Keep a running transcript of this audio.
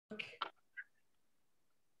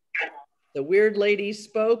The weird lady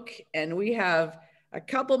spoke, and we have a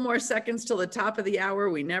couple more seconds till the top of the hour.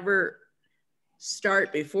 We never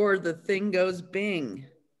start before the thing goes bing.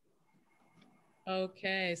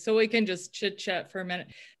 Okay, so we can just chit chat for a minute.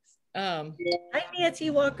 Hi,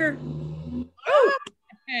 Nancy Walker. Oh,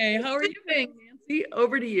 hey, how are you? Nancy,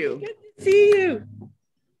 over to you. Good to see you.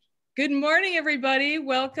 Good morning, everybody.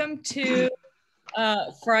 Welcome to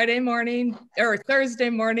Friday morning or Thursday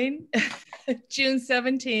morning, June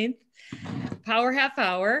 17th, Power Half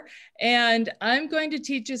Hour. And I'm going to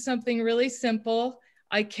teach you something really simple.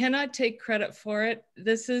 I cannot take credit for it.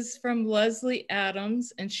 This is from Leslie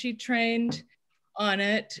Adams, and she trained on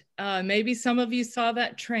it. Maybe some of you saw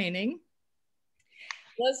that training.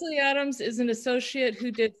 Leslie Adams is an associate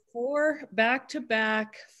who did 4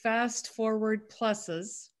 back-to-back fast forward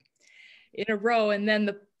pluses in a row. And then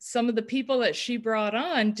some of the people that she brought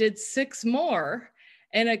on did 6 more,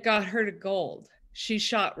 and it got her to gold. She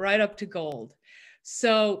shot right up to gold.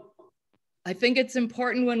 So I think it's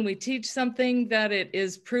important when we teach something that it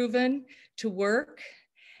is proven to work,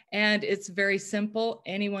 and it's very simple.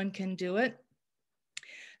 Anyone can do it.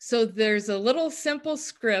 So there's a little simple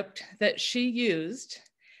script that she used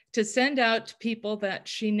to send out to people that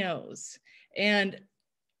she knows. And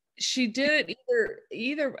she did it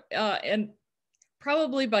either and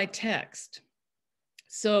probably by text.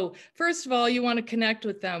 So first of all, you want to connect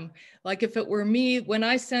with them. Like if it were me, when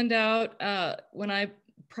I send out, when I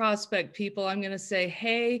prospect people, I'm going to say,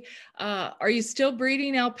 hey, are you still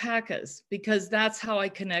breeding alpacas? Because that's how I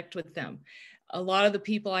connect with them. A lot of the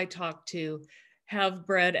people I talk to have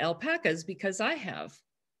bred alpacas because I have.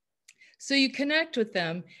 So you connect with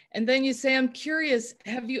them, and then you say, I'm curious,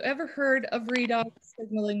 have you ever heard of redox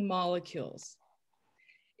signaling molecules?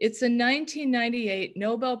 It's a 1998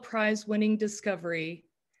 Nobel Prize winning discovery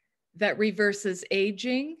that reverses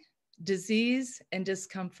aging, disease, and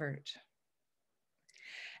discomfort.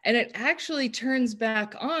 And it actually turns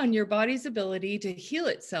back on your body's ability to heal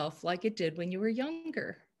itself like it did when you were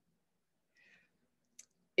younger.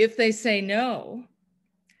 If they say no,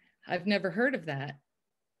 I've never heard of that,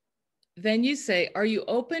 then you say, are you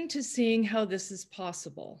open to seeing how this is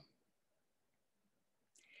possible?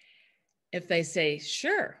 If they say,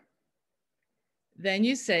 sure, then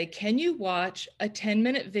you say, can you watch a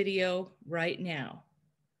 10-minute video right now?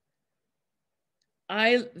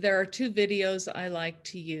 There are 2 videos I like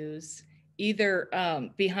to use, either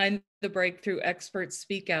Behind the Breakthrough Experts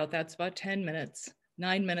Speak Out, that's about 10 minutes,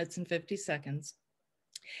 9 minutes and 50 seconds.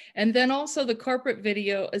 And then also the corporate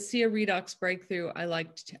video, ASEA Redox Breakthrough, I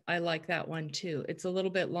like that one too. It's a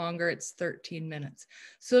little bit longer, it's 13 minutes.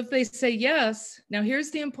 So if they say yes, now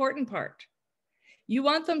here's the important part. You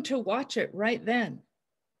want them to watch it right then.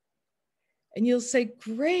 And you'll say,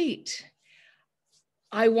 great,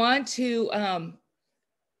 I want to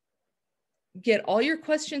get all your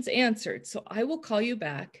questions answered. So I will call you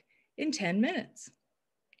back in 10 minutes.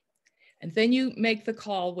 And then you make the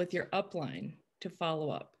call with your upline to follow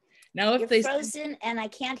up. Now, if You're frozen and I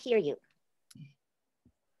can't hear you.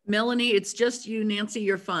 Melanie, it's just you, Nancy,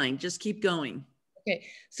 you're fine. Just keep going. Okay,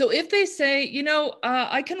 so if they say, you know,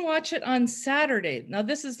 I can watch it on Saturday. Now,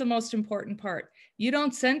 this is the most important part. You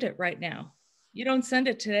don't send it right now. You don't send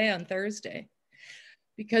it today on Thursday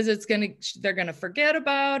because they're gonna forget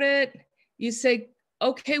about it. You say,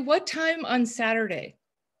 okay, what time on Saturday?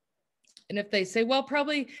 And if they say, well,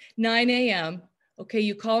 probably 9 a.m., okay,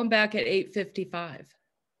 you call them back at 8:55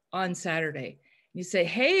 on Saturday. You say,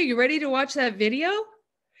 hey, are you ready to watch that video?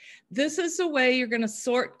 This is the way you're gonna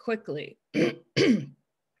sort quickly.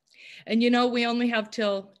 And you know, we only have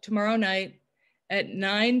till tomorrow night at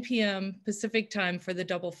 9 p.m. Pacific time for the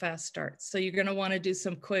double fast start. So you're gonna wanna do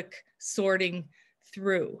some quick sorting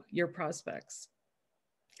through your prospects.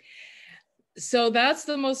 So that's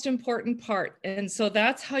the most important part. And so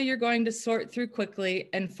that's how you're going to sort through quickly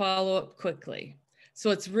and follow up quickly. So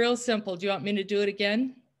it's real simple. Do you want me to do it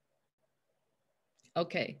again?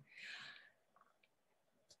 Okay.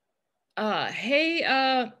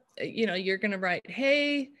 Hey, you know, you're gonna write,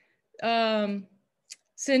 hey,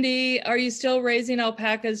 Cindy, are you still raising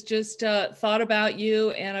alpacas? Just thought about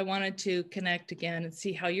you and I wanted to connect again and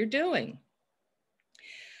see how you're doing.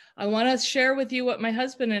 I want to share with you what my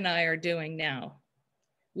husband and I are doing now.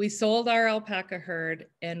 We sold our alpaca herd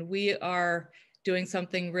and we are doing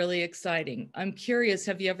something really exciting. I'm curious,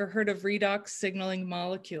 have you ever heard of redox signaling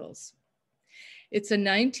molecules? It's a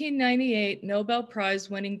 1998 Nobel Prize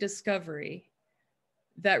winning discovery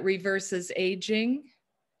that reverses aging,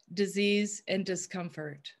 disease, and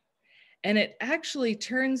discomfort. And it actually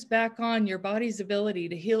turns back on your body's ability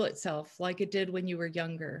to heal itself like it did when you were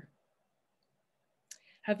younger.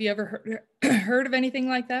 Have you ever heard of anything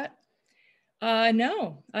like that?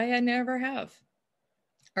 No, I never have.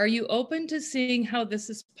 Are you open to seeing how this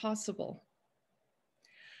is possible?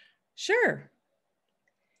 Sure.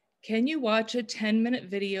 Can you watch a 10-minute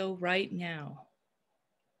video right now?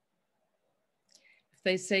 If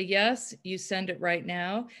they say yes, you send it right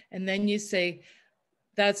now. And then you say,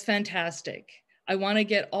 that's fantastic. I want to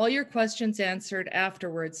get all your questions answered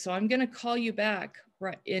afterwards. So I'm going to call you back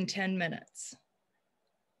in 10 minutes.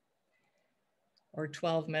 Or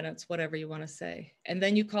 12 minutes, whatever you want to say. And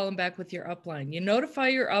then you call them back with your upline. You notify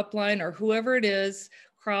your upline or whoever it is,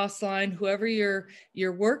 crossline, whoever you're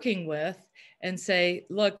working with, and say,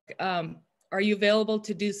 look, are you available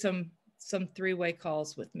to do some three-way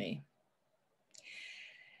calls with me?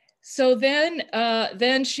 So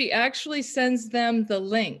then she actually sends them the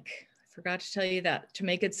link. I forgot to tell you that. To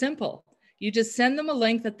make it simple, you just send them a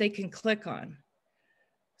link that they can click on.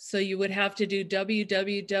 So you would have to do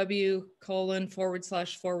www://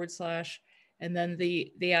 and then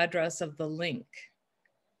the address of the link.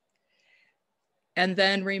 And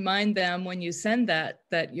then remind them when you send that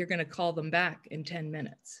you're going to call them back in 10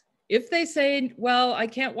 minutes. If they say, well, I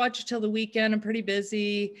can't watch it till the weekend, I'm pretty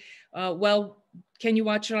busy. Well, can you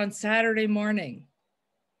watch it on Saturday morning?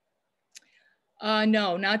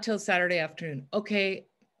 No, not till Saturday afternoon. Okay,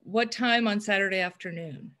 what time on Saturday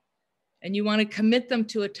afternoon? And you want to commit them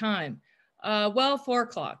to a time. Well, 4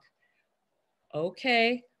 o'clock.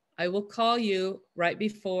 Okay, I will call you right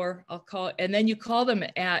before and then you call them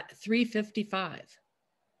at 3:55.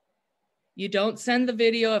 You don't send the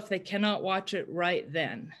video if they cannot watch it right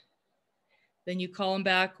then. Then you call them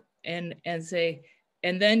back and say,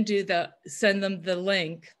 and then send them the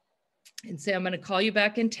link and say, I'm going to call you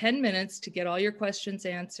back in 10 minutes to get all your questions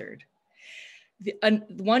answered.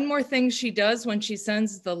 One more thing she does when she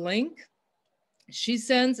sends the link, she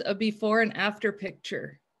sends a before and after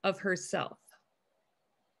picture of herself.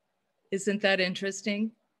 Isn't that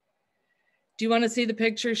interesting? Do you want to see the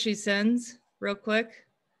picture she sends real quick?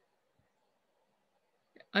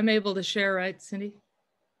 I'm able to share, right, Cindy?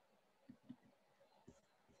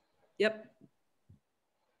 Yep.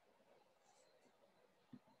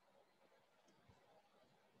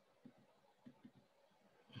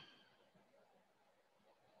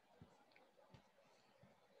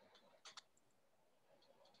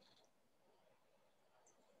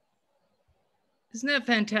 Isn't that a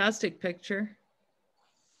fantastic picture?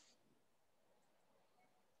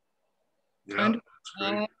 Yeah, that's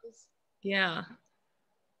great. Yeah.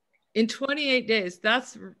 In 28 days,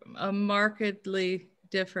 that's a markedly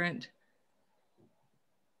different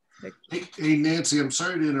picture. Hey, Nancy, I'm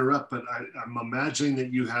sorry to interrupt, but I'm imagining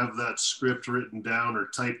that you have that script written down or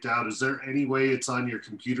typed out. Is there any way it's on your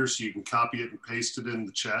computer so you can copy it and paste it in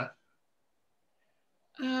the chat?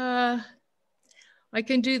 I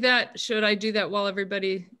can do that. Should I do that while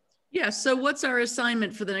everybody? Yeah, so what's our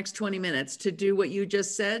assignment for the next 20 minutes? To do what you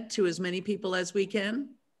just said to as many people as we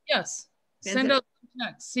can? Yes. Send out the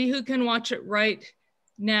text. See who can watch it right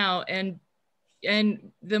now. And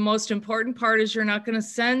the most important part is you're not going to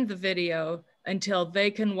send the video until they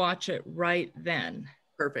can watch it right then.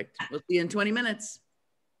 Perfect. We'll see you in 20 minutes.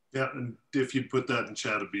 Yeah, and if you'd put that in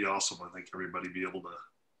chat, it'd be awesome. I think everybody would be able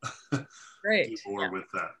to Great. do more with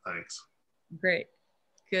that. Thanks. Great.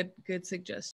 Good suggestion.